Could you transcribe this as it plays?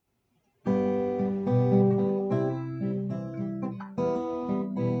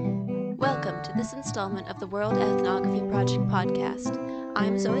to this installment of the World Ethnography Project podcast.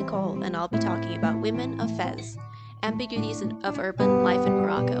 I'm Zoe Cole, and I'll be talking about Women of Fez, Ambiguities of Urban Life in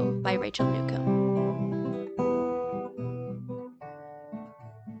Morocco by Rachel Newcomb.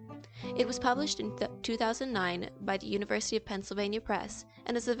 It was published in 2009 by the University of Pennsylvania Press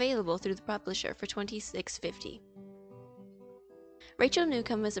and is available through the publisher for $26.50. Rachel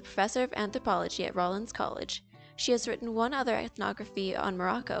Newcomb is a professor of anthropology at Rollins College. She has written one other ethnography on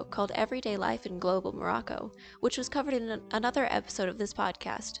Morocco called Everyday Life in Global Morocco, which was covered in another episode of this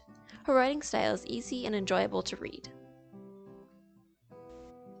podcast. Her writing style is easy and enjoyable to read.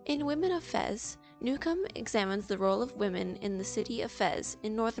 In Women of Fez, Newcomb examines the role of women in the city of Fez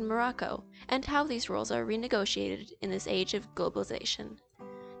in northern Morocco and how these roles are renegotiated in this age of globalization.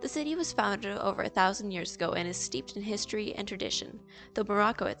 The city was founded over 1,000 years ago and is steeped in history and tradition, though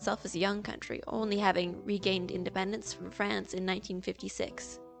Morocco itself is a young country, only having regained independence from France in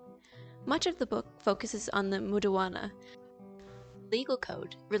 1956. Much of the book focuses on the Moudawana, legal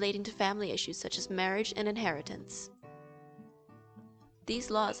code relating to family issues such as marriage and inheritance. These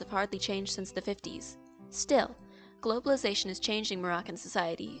laws have hardly changed since the 50s. Still, globalization is changing Moroccan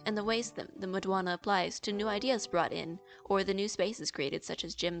society and the ways that the Moudawana applies to new ideas brought in, or the new spaces created such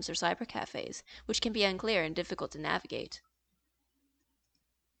as gyms or cybercafes, which can be unclear and difficult to navigate.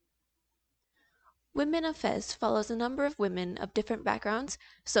 Women of Fez follows a number of women of different backgrounds,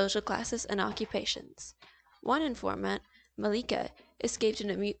 social classes, and occupations. One informant, Malika, escaped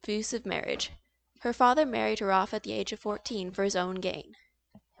an abusive marriage. Her father married her off at the age of 14 for his own gain.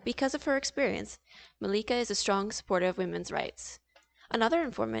 Because of her experience, Malika is a strong supporter of women's rights. Another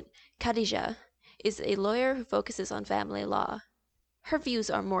informant, Khadija, is a lawyer who focuses on family law. Her views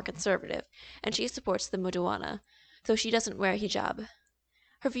are more conservative, and she supports the Moudawana, though she doesn't wear hijab.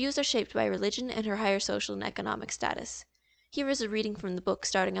 Her views are shaped by religion and her higher social and economic status. Here is a reading from the book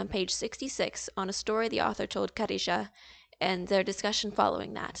starting on page 66 on a story the author told Khadija and their discussion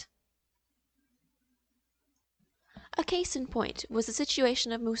following that. A case in point was the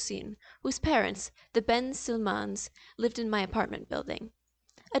situation of Musin, whose parents, the Ben Silmans, lived in my apartment building.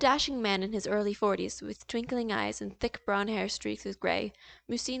 A dashing man in his early 40s, with twinkling eyes and thick brown hair streaked with gray,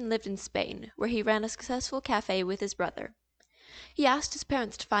 Musin lived in Spain, where he ran a successful cafe with his brother. He asked his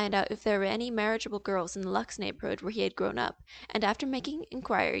parents to find out if there were any marriageable girls in the Lux neighborhood where he had grown up, and after making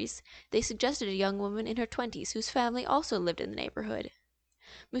inquiries, they suggested a young woman in her 20s whose family also lived in the neighborhood.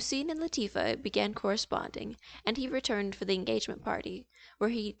 Musin and Latifa began corresponding, and he returned for the engagement party, where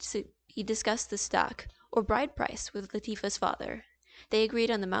he discussed the stock, or bride price, with Latifa's father. They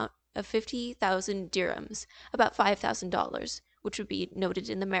agreed on the amount of 50,000 dirhams, about $5,000, which would be noted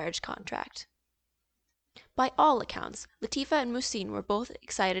in the marriage contract. By all accounts, Latifa and Musin were both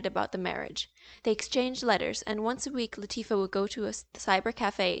excited about the marriage. They exchanged letters, and once a week Latifa would go to a cyber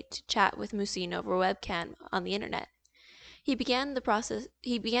cafe to chat with Musin over a webcam on the internet. He began to process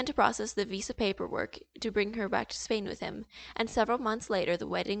the visa paperwork to bring her back to Spain with him, and several months later the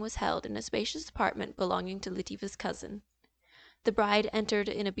wedding was held in a spacious apartment belonging to Latifa's cousin. The bride entered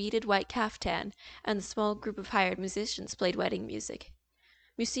in a beaded white caftan, and the small group of hired musicians played wedding music.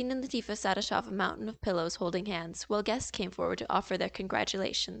 Musin and Latifa sat atop a mountain of pillows holding hands, while guests came forward to offer their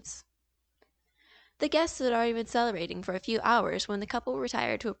congratulations. The guests had already been celebrating for a few hours when the couple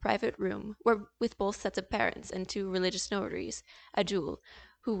retired to a private room with both sets of parents and two religious notaries, Adul,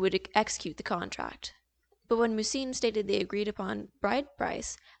 who would execute the contract. But when Musin stated the agreed upon bride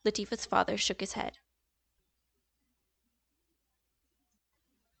price, Latifa's father shook his head.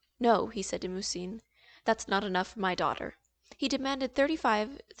 "No," he said to Musin, "that's not enough for my daughter." He demanded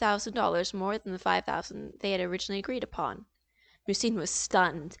 $35,000 more than the $5,000 they had originally agreed upon. Musin was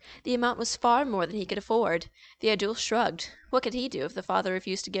stunned. The amount was far more than he could afford. The Adul shrugged. What could he do if the father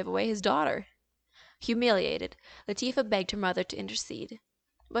refused to give away his daughter? Humiliated, Latifa begged her mother to intercede.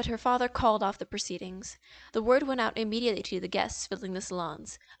 But her father called off the proceedings. The word went out immediately to the guests filling the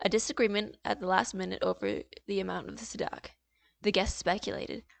salons. A disagreement at the last minute over the amount of the sadaq. The guests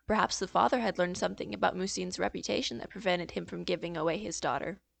speculated. Perhaps the father had learned something about Musin's reputation that prevented him from giving away his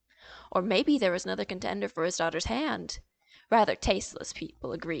daughter. Or maybe there was another contender for his daughter's hand. Rather tasteless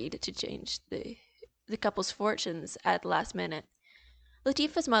people agreed to change the couple's fortunes at the last minute.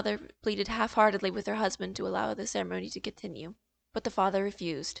 Latifa's mother pleaded half-heartedly with her husband to allow the ceremony to continue, but the father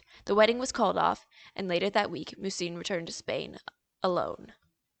refused. The wedding was called off, and later that week Musin returned to Spain, alone.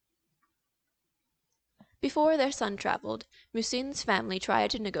 Before their son traveled, Musin's family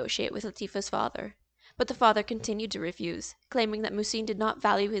tried to negotiate with Latifa's father, but the father continued to refuse, claiming that Musin did not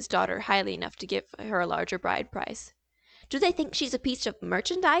value his daughter highly enough to give her a larger bride price. "Do they think she's a piece of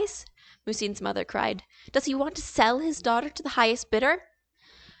merchandise?" Musin's mother cried. "Does he want to sell his daughter to the highest bidder?"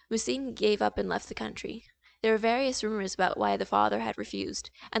 Musin gave up and left the country. There were various rumors about why the father had refused,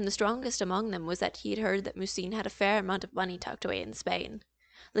 and the strongest among them was that he had heard that Musin had a fair amount of money tucked away in Spain.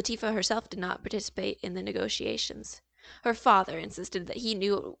 Latifa herself did not participate in the negotiations. Her father insisted that he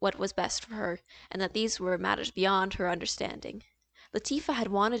knew what was best for her, and that these were matters beyond her understanding. Latifa had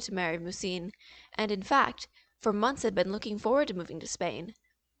wanted to marry Musin, and in fact, for months had been looking forward to moving to Spain.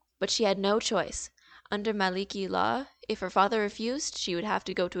 But she had no choice. Under Maliki law, if her father refused, she would have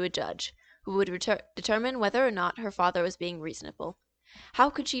to go to a judge, who would determine whether or not her father was being reasonable. How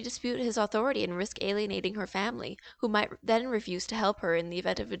could she dispute his authority and risk alienating her family, who might then refuse to help her in the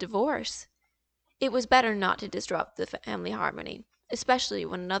event of a divorce? It was better not to disrupt the family harmony, especially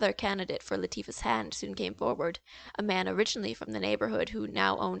when another candidate for Latifa's hand soon came forward, a man originally from the neighborhood who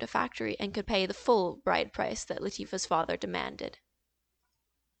now owned a factory and could pay the full bride price that Latifa's father demanded.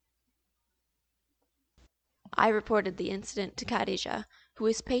 I reported the incident to Khadija, who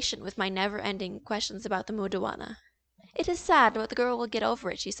was patient with my never-ending questions about the Mudawana. "It is sad, but the girl will get over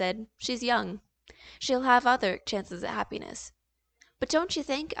it," she said. "She's young. She'll have other chances at happiness." "But don't you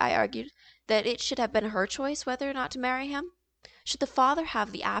think," I argued, "that it should have been her choice whether or not to marry him? Should the father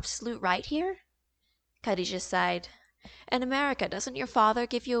have the absolute right here?" Khadija sighed. "In America, doesn't your father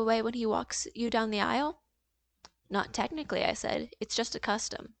give you away when he walks you down the aisle?" "Not technically," I said. "It's just a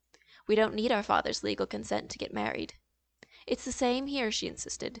custom. We don't need our father's legal consent to get married." "It's the same here," she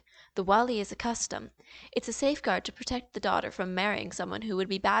insisted. "The wali is a custom. It's a safeguard to protect the daughter from marrying someone who would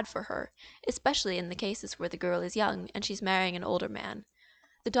be bad for her, especially in the cases where the girl is young and she's marrying an older man.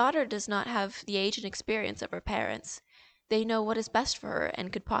 The daughter does not have the age and experience of her parents. They know what is best for her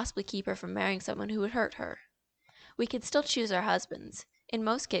and could possibly keep her from marrying someone who would hurt her. We can still choose our husbands. In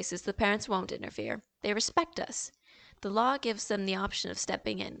most cases, the parents won't interfere. They respect us. The law gives them the option of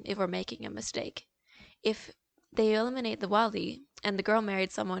stepping in if we're making a mistake. If they eliminate the wali, and the girl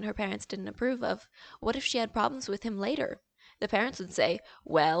married someone her parents didn't approve of, what if she had problems with him later? The parents would say,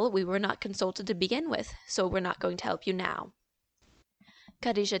 'Well, we were not consulted to begin with, so we're not going to help you now.'"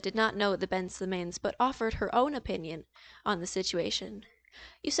 Khadija did not know the Ben Slimans, but offered her own opinion on the situation.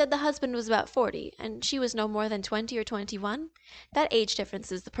 "You said the husband was about 40, and she was no more than 20 or 21? That age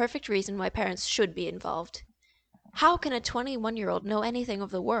difference is the perfect reason why parents should be involved. How can a 21-year-old know anything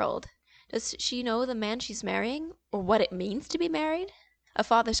of the world? Does she know the man she's marrying, or what it means to be married? A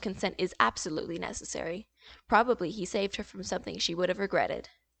father's consent is absolutely necessary. Probably he saved her from something she would have regretted."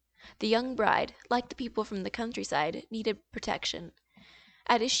 The young bride, like the people from the countryside, needed protection.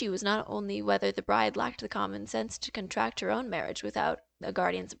 At issue was not only whether the bride lacked the common sense to contract her own marriage without a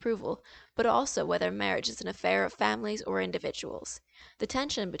guardian's approval, but also whether marriage is an affair of families or individuals. The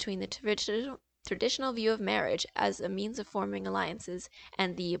tension between the traditional view of marriage as a means of forming alliances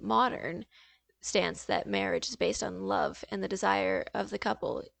and the modern stance that marriage is based on love and the desire of the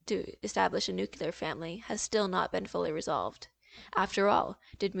couple to establish a nuclear family has still not been fully resolved. After all,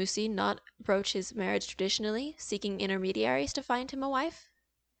 did Musin not approach his marriage traditionally, seeking intermediaries to find him a wife?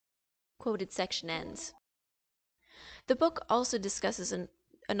 Quoted section ends. The book also discusses a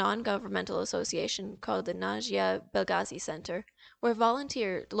non-governmental association called the Najia Belghazi Center, where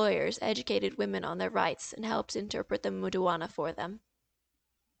volunteer lawyers educated women on their rights and helped interpret the Mudawana for them.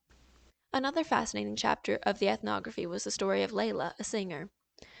 Another fascinating chapter of the ethnography was the story of Layla, a singer.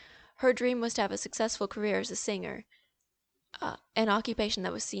 Her dream was to have a successful career as a singer, an occupation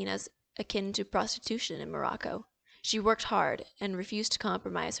that was seen as akin to prostitution in Morocco. She worked hard and refused to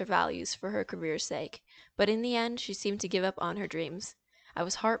compromise her values for her career's sake, but in the end she seemed to give up on her dreams. I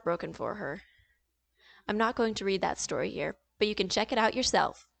was heartbroken for her. I'm not going to read that story here, but you can check it out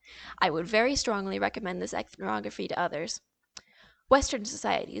yourself. I would very strongly recommend this ethnography to others. Western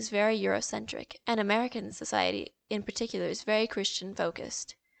society is very Eurocentric, and American society in particular is very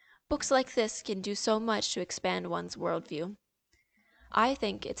Christian-focused. Books like this can do so much to expand one's worldview. I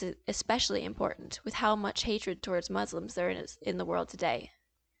think it's especially important with how much hatred towards Muslims there is in the world today.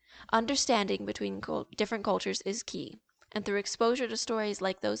 Understanding between different cultures is key, and through exposure to stories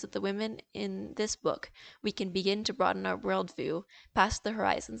like those of the women in this book, we can begin to broaden our worldview past the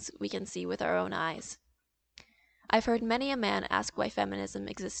horizons we can see with our own eyes. I've heard many a man ask why feminism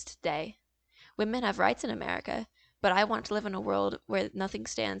exists today. Women have rights in America, but I want to live in a world where nothing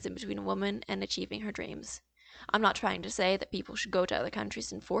stands in between a woman and achieving her dreams. I'm not trying to say that people should go to other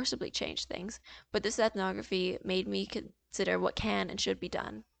countries and forcibly change things, but this ethnography made me consider what can and should be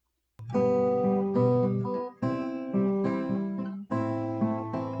done.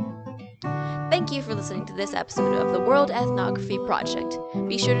 Thank you for listening to this episode of the World Ethnography Project.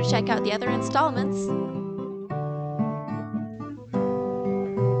 Be sure to check out the other installments.